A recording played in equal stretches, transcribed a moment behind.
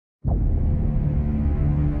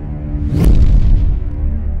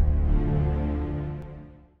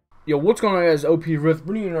Yo, what's going on, guys? OP Rith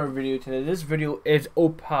bringing you another video today. This video is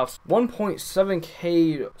OpAf's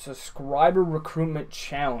 1.7k subscriber recruitment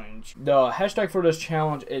challenge. The hashtag for this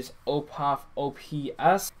challenge is OpAf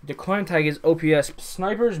OPS. The client tag is OPS.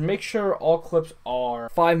 Snipers, make sure all clips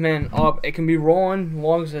are 5-man up. It can be rolling as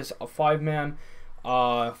long as it's a 5-man,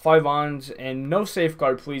 5-ons, and no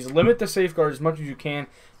safeguard. Please limit the safeguard as much as you can,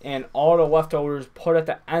 and all the leftovers put at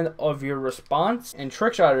the end of your response. And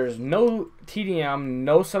trick shotters, no TDM,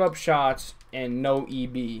 no setup shots, and no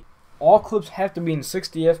EB. All clips have to be in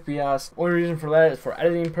 60 FPS. Only reason for that is for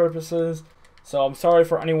editing purposes. So I'm sorry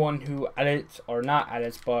for anyone who edits, or not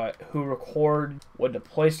edits, but who record with the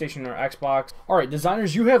PlayStation or Xbox. Alright,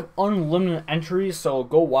 designers, you have unlimited entries, so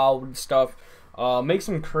go wild with stuff. Make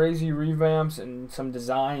some crazy revamps and some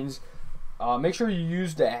designs. Make sure you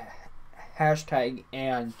use the hashtag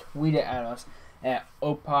and tweet it at us at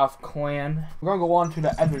OpAf Clan. We're gonna go on to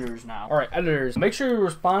the editors now. Alright, editors, make sure your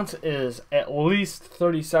response is at least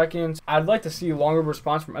 30 seconds. I'd like to see a longer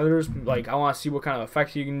response from editors. Like, I want to see what kind of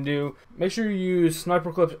effects you can do. Make sure you use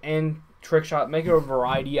sniper clips and trick shot. Make it a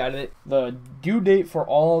variety edit. The due date for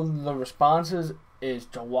all of the responses is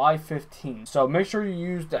July 15th. So make sure you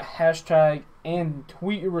use the hashtag and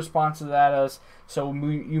tweet your responses at us so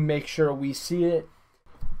you make sure we see it.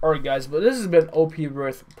 Alright, guys, but this has been OP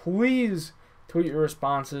Rith. Please tweet your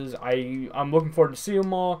responses. I'm looking forward to seeing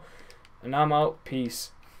them all, and I'm out. Peace.